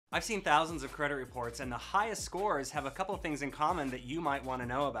I've seen thousands of credit reports, and the highest scores have a couple of things in common that you might want to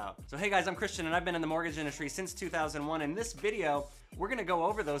know about. So hey guys, I'm Christian and I've been in the mortgage industry since 2001. In this video, we're going to go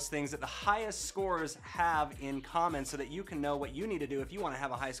over those things that the highest scores have in common so that you can know what you need to do if you want to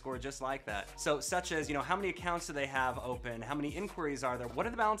have a high score just like that. So such as, how many accounts do they have open? How many inquiries are there? What are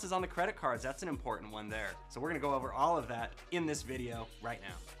the balances on the credit cards? That's an important one there. So we're going to go over all of that in this video right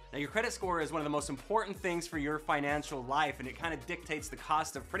now. Now, your credit score is one of the most important things for your financial life, and it kind of dictates the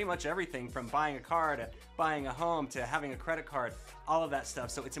cost of pretty much everything from buying a car to buying a home to having a credit card, all of that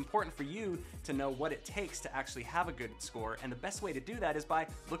stuff. So it's important for you to know what it takes to actually have a good score, and the best way to do that is by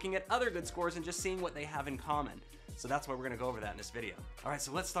looking at other good scores and just seeing what they have in common. So that's why we're gonna go over that in this video. All right,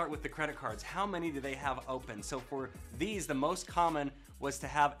 so let's start with the credit cards. How many do they have open? So for these, the most common was to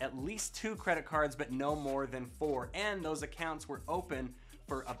have at least 2 credit cards, but no more than 4, and those accounts were open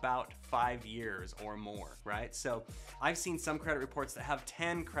for about 5 years or more, right? So I've seen some credit reports that have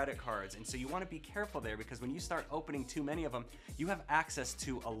 10 credit cards, and so you want to be careful there because when you start opening too many of them, you have access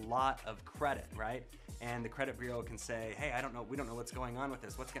to a lot of credit, right? And the credit bureau can say, hey, we don't know what's going on with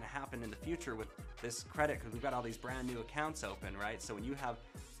this. What's going to happen in the future with this credit because we've got all these brand new accounts open, right? So when you have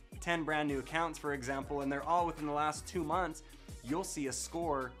 10 brand new accounts, for example, and they're all within the last 2 months, you'll see a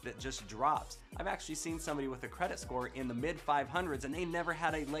score that just drops. I've actually seen somebody with a credit score in the mid 500s and they never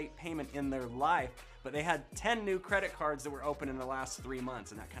had a late payment in their life, but they had 10 new credit cards that were open in the last 3 months,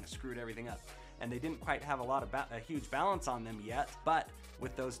 and that kind of screwed everything up. And they didn't quite have a huge balance on them yet, but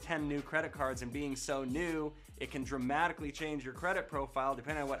with those 10 new credit cards and being so new, it can dramatically change your credit profile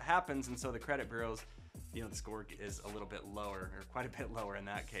depending on what happens, and so the credit bureaus, the score is a little bit lower, or quite a bit lower in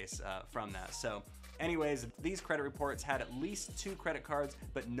that case from that. So anyways, these credit reports had at least 2 credit cards,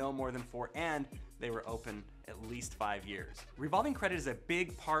 but no more than 4, and they were open at least 5 years. Revolving credit is a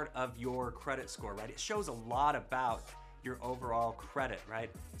big part of your credit score, right? It shows a lot about your overall credit,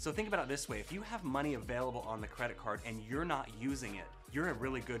 right? So think about it this way. If you have money available on the credit card and you're not using it, you're a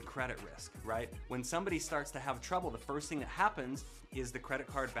really good credit risk, right? When somebody starts to have trouble, the first thing that happens is the credit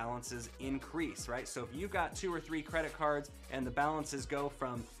card balances increase, right? So if you've got 2 or 3 credit cards and the balances go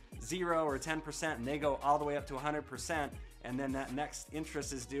from 0 or 10% and they go all the way up to 100%, and then that next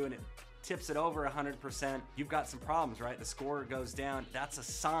interest is due and it tips it over 100%, you've got some problems, right? The score goes down. That's a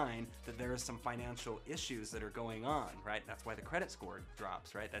sign that there is some financial issues that are going on, right? That's why the credit score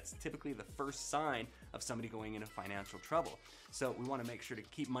drops, right? That's typically the first sign of somebody going into financial trouble. So we want to make sure to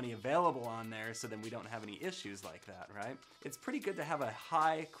keep money available on there so then we don't have any issues like that, right? It's pretty good to have a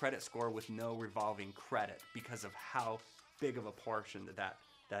high credit score with no revolving credit because of how big of a portion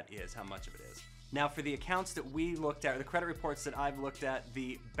that is, how much of it is. Now for the accounts that we looked at, or the credit reports that I've looked at,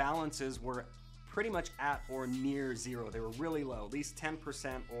 the balances were pretty much at or near 0. They were really low, at least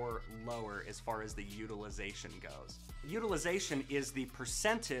 10% or lower as far as the utilization goes. Utilization is the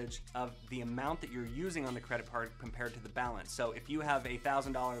percentage of the amount that you're using on the credit card compared to the balance. So if you have a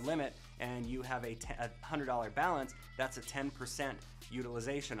 $1,000 limit and you have a $100 balance, that's a 10%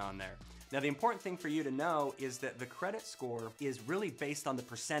 utilization on there. Now the important thing for you to know is that the credit score is really based on the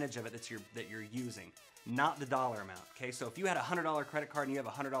percentage of it that you're using, not the dollar amount, okay? So if you had a $100 credit card and you have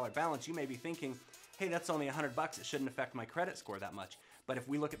a $100 balance, you may be thinking, hey, that's only $100, it shouldn't affect my credit score that much. But if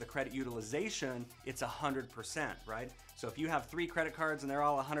we look at the credit utilization, it's 100%, right? So if you have 3 credit cards and they're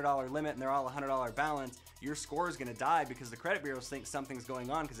all $100 limit and they're all $100 balance, your score is gonna die because the credit bureaus think something's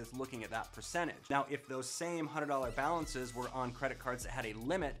going on because it's looking at that percentage. Now, if those same $100 balances were on credit cards that had a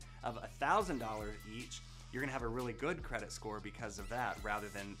limit of $1,000 each, you're gonna have a really good credit score because of that rather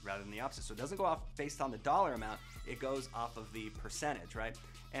than the opposite. So it doesn't go off based on the dollar amount, it goes off of the percentage, right?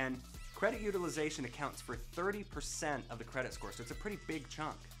 And credit utilization accounts for 30% of the credit score, so it's a pretty big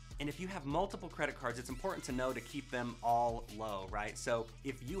chunk. And if you have multiple credit cards, it's important to know to keep them all low, right? So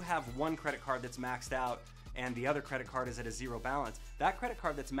if you have one credit card that's maxed out and the other credit card is at a 0 balance, that credit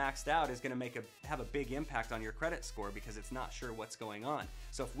card that's maxed out is gonna have a big impact on your credit score because it's not sure what's going on.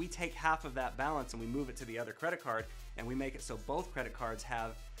 So if we take half of that balance and we move it to the other credit card and we make it so both credit cards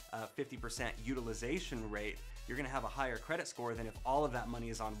have a 50% utilization rate, you're gonna have a higher credit score than if all of that money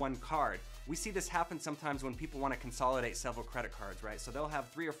is on one card. We see this happen sometimes when people wanna consolidate several credit cards, right? So they'll have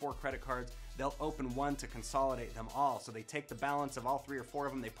 3 or 4 credit cards, they'll open one to consolidate them all. So they take the balance of all 3 or 4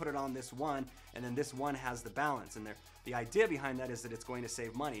 of them, they put it on this one, and then this one has the balance. And the idea behind that is that it's going to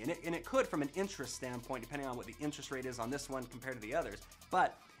save money. And it could from an interest standpoint, depending on what the interest rate is on this one compared to the others.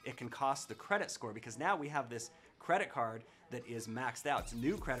 But it can cost the credit score because now we have this credit card that is maxed out. It's a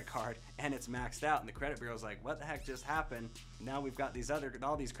new credit card and it's maxed out, and the credit bureau's like, what the heck just happened? Now we've got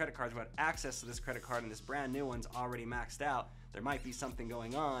all these credit cards, we've got access to this credit card and this brand new one's already maxed out. There might be something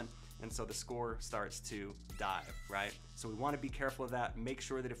going on, and so the score starts to dive, right? So we want to be careful of that. Make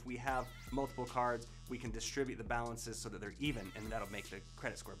sure that if we have multiple cards, we can distribute the balances so that they're even, and that'll make the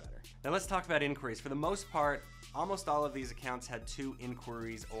credit score better. Now let's talk about inquiries. For the most part, almost all of these accounts had 2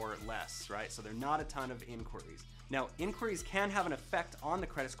 inquiries or less, right? So they're not a ton of inquiries. Now, inquiries can have an effect on the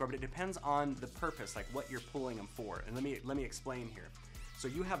credit score, but it depends on the purpose, like what you're pulling them for. And let me explain here. So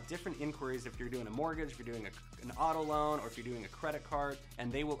you have different inquiries if you're doing a mortgage, if you're doing an auto loan, or if you're doing a credit card,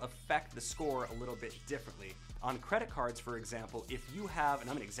 and they will affect the score a little bit differently. On credit cards, for example, if you have, and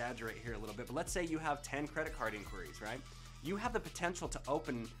I'm gonna exaggerate here a little bit, but let's say you have 10 credit card inquiries, right? You have the potential to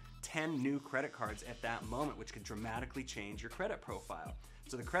open 10 new credit cards at that moment, which could dramatically change your credit profile.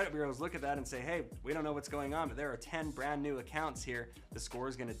 So the credit bureaus look at that and say, hey, we don't know what's going on, but there are 10 brand new accounts here. The score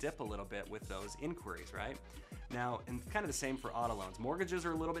is gonna dip a little bit with those inquiries, right? Now, and kind of the same for auto loans. Mortgages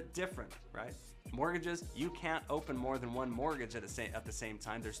are a little bit different, right? Mortgages, you can't open more than one mortgage at the same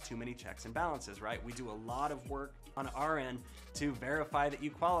time. There's too many checks and balances, right? We do a lot of work on our end to verify that you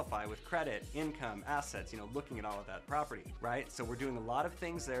qualify with credit, income, assets, looking at all of that property, right? So we're doing a lot of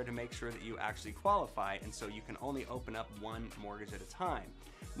things there to make sure that you actually qualify, and so you can only open up one mortgage at a time.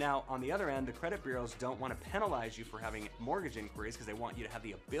 Now, on the other end, the credit bureaus don't want to penalize you for having mortgage inquiries because they want you to have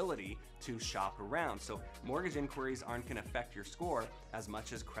the ability to shop around. So mortgage inquiries aren't going to affect your score as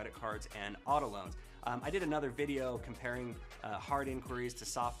much as credit cards and auto loans. I did another video comparing hard inquiries to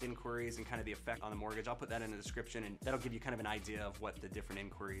soft inquiries and kind of the effect on the mortgage. I'll put that in the description, and that'll give you kind of an idea of what the different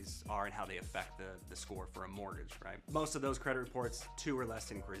inquiries are and how they affect the score for a mortgage, right? Most of those credit reports, 2 or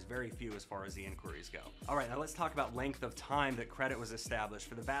less inquiries, very few as far as the inquiries go. All right, now let's talk about length of time that credit was established.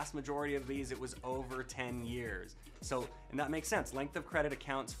 For the vast majority of these, it was over 10 years. So, and that makes sense. Length of credit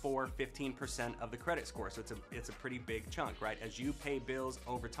accounts for 15% of the credit score. So it's a pretty big chunk, right? As you pay bills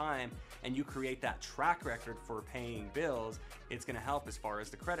over time and you create that track record for paying bills, it's gonna help as far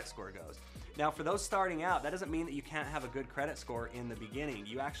as the credit score goes. Now, for those starting out, that doesn't mean that you can't have a good credit score in the beginning.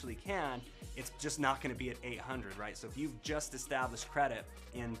 You actually can. It's just not gonna be at 800, right? So if you've just established credit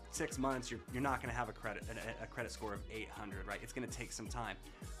in 6 months, you're not gonna have a credit score of 800, right? It's gonna take some time.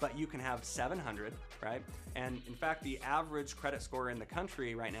 But you can have 700, right? And in fact, the average credit score in the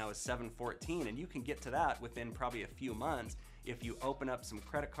country right now is 714, and you can get to that within probably a few months if you open up some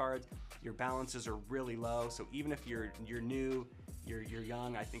credit cards. Your balances are really low, so even if you're new, you're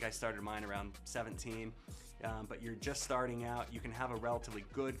young, I think I started mine around 17, but you're just starting out, you can have a relatively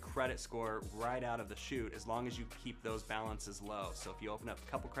good credit score right out of the chute as long as you keep those balances low. So if you open up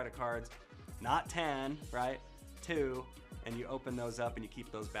a couple credit cards, not 10, right, 2, and you open those up and you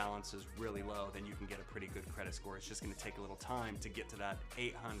keep those balances really low, then you can get a pretty good credit score. It's just gonna take a little time to get to that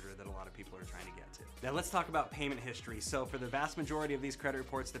 800 that a lot of people are trying to get to. Now let's talk about payment history. So for the vast majority of these credit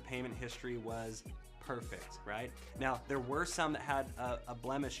reports, the payment history was perfect, right? Now, there were some that had a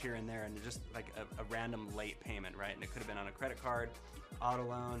blemish here and there, and just like a random late payment, right? And it could have been on a credit card, auto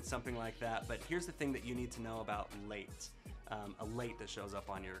loan, something like that. But here's the thing that you need to know about late, a late that shows up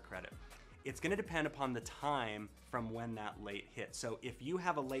on your credit. It's gonna depend upon the time from when that late hit. So if you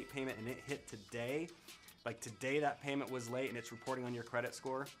have a late payment and it hit today, like today that payment was late and it's reporting on your credit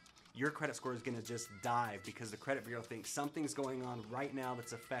score is gonna just dive because the credit bureau thinks something's going on right now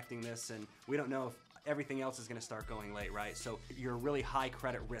that's affecting this, and we don't know if everything else is gonna start going late, right? So you're a really high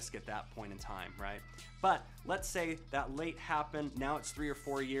credit risk at that point in time, right? But let's say that late happened, now it's 3 or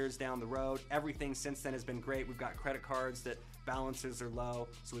 4 years down the road, everything since then has been great. We've got credit cards that balances are low,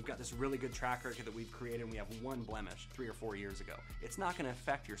 so we've got this really good track record that we've created, and we have one blemish 3 or 4 years ago. It's not gonna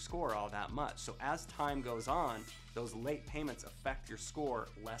affect your score all that much. So as time goes on, those late payments affect your score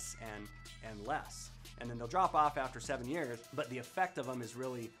less and less. And then they'll drop off after 7 years, but the effect of them is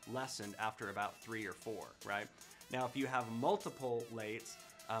really lessened after about 3 or 4, right? Now, if you have multiple lates,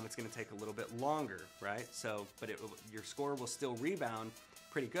 it's gonna take a little bit longer, right? So, but your score will still rebound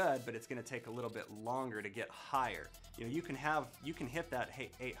pretty good, but it's gonna take a little bit longer to get higher. You can hit that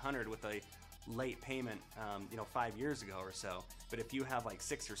 800 with a late payment, 5 years ago or so, but if you have like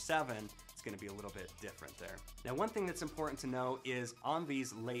 6 or 7, it's gonna be a little bit different there. Now, one thing that's important to know is on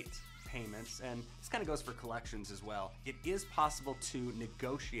these late payments, and this kind of goes for collections as well, it is possible to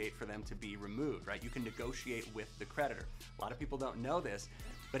negotiate for them to be removed, right? You can negotiate with the creditor. A lot of people don't know this,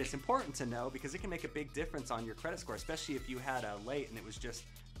 but it's important to know because it can make a big difference on your credit score, especially if you had a late and it was just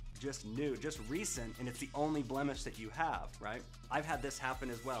new, just recent, and it's the only blemish that you have, right? I've had this happen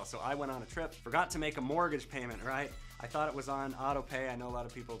as well. So I went on a trip, forgot to make a mortgage payment, right? I thought it was on auto pay. I know a lot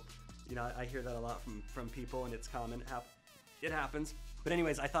of people, I hear that a lot from people, and it's common. It happens. But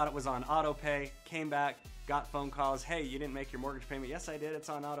anyways, I thought it was on auto pay, came back, got phone calls. Hey, you didn't make your mortgage payment. Yes, I did. It's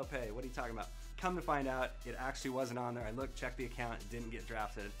on auto pay. What are you talking about? Come to find out, it actually wasn't on there. I looked, checked the account, it didn't get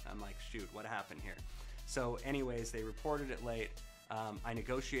drafted. I'm like, shoot, what happened here? So anyways, they reported it late. I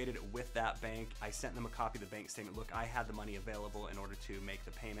negotiated it with that bank. I sent them a copy of the bank statement. Look, I had the money available in order to make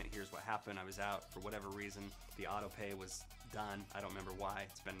the payment. Here's what happened. I was out for whatever reason. The auto pay was done. I don't remember why.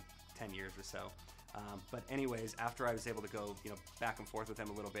 It's been 10 years or so. But anyways, after I was able to go, back and forth with them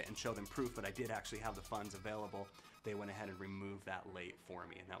a little bit and show them proof that I did actually have the funds available, they went ahead and removed that late for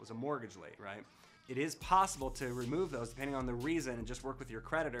me. And that was a mortgage late, right? It is possible to remove those depending on the reason, and just work with your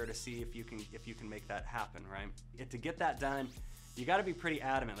creditor to see if you can make that happen, right? To get that done, you got to be pretty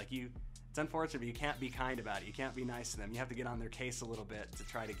adamant. It's unfortunate, but you can't be kind about it. You can't be nice to them. You have to get on their case a little bit to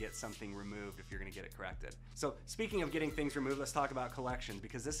try to get something removed if you're going to get it corrected. So speaking of getting things removed, let's talk about collections,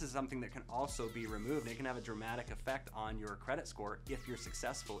 because this is something that can also be removed. It can have a dramatic effect on your credit score if you're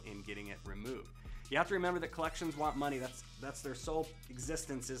successful in getting it removed. You have to remember that collections want money. That's their sole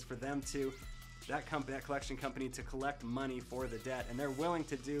existence, is for them to, that collection company, to collect money for the debt, and they're willing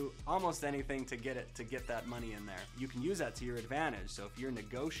to do almost anything to get that money in there. You can use that to your advantage. So if you're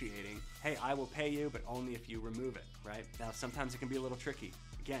negotiating, hey, I will pay you, but only if you remove it, right? Now, sometimes it can be a little tricky.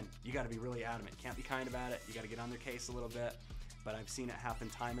 Again, you got to be really adamant. You can't be kind about it. You got to get on their case a little bit. But I've seen it happen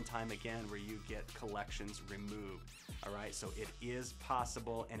time and time again where you get collections removed. All right, so it is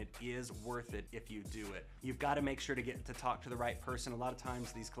possible, and it is worth it if you do it. You've got to make sure to get to talk to the right person. A lot of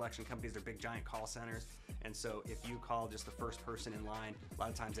times these collection companies are big giant call centers, and so if you call just the first person in line, a lot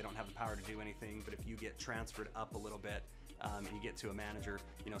of times they don't have the power to do anything. But if you get transferred up a little bit, and you get to a manager,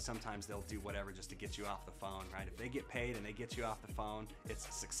 sometimes they'll do whatever just to get you off the phone, right? If they get paid and they get you off the phone, it's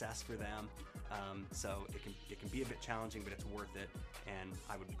a success for them. So it can be a bit challenging, but it's worth it. And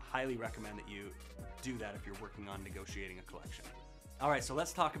I would highly recommend that you do that if you're working on negotiating a collection. All right, so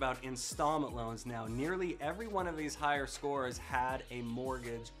let's talk about installment loans now. Nearly every one of these higher scores had a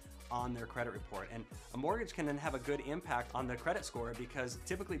mortgage on their credit report, and a mortgage can then have a good impact on the credit score, because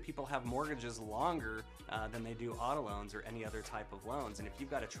typically people have mortgages longer than they do auto loans or any other type of loans. And if you've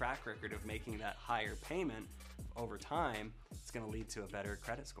got a track record of making that higher payment over time, it's going to lead to a better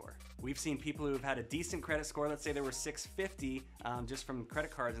credit score. We've seen people who have had a decent credit score, let's say they were 650 just from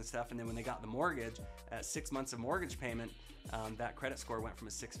credit cards and stuff, and then when they got the mortgage, at 6 months of mortgage payment, that credit score went from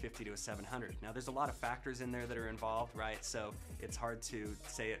a 650 to a 700. Now there's a lot of factors in there that are involved, right? So it's hard to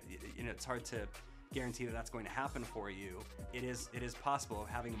say it, it's hard to guarantee that that's going to happen for you. It is possible.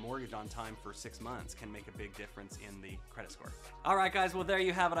 Having a mortgage on time for 6 months can make a big difference in the credit score. All right, guys, well, there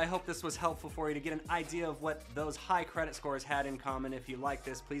you have it. I hope this was helpful for you to get an idea of what those high credit scores had in common. If you like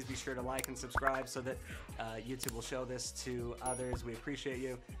this, please be sure to like and subscribe so that YouTube will show this to others. We appreciate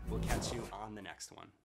you. We'll catch you on the next one.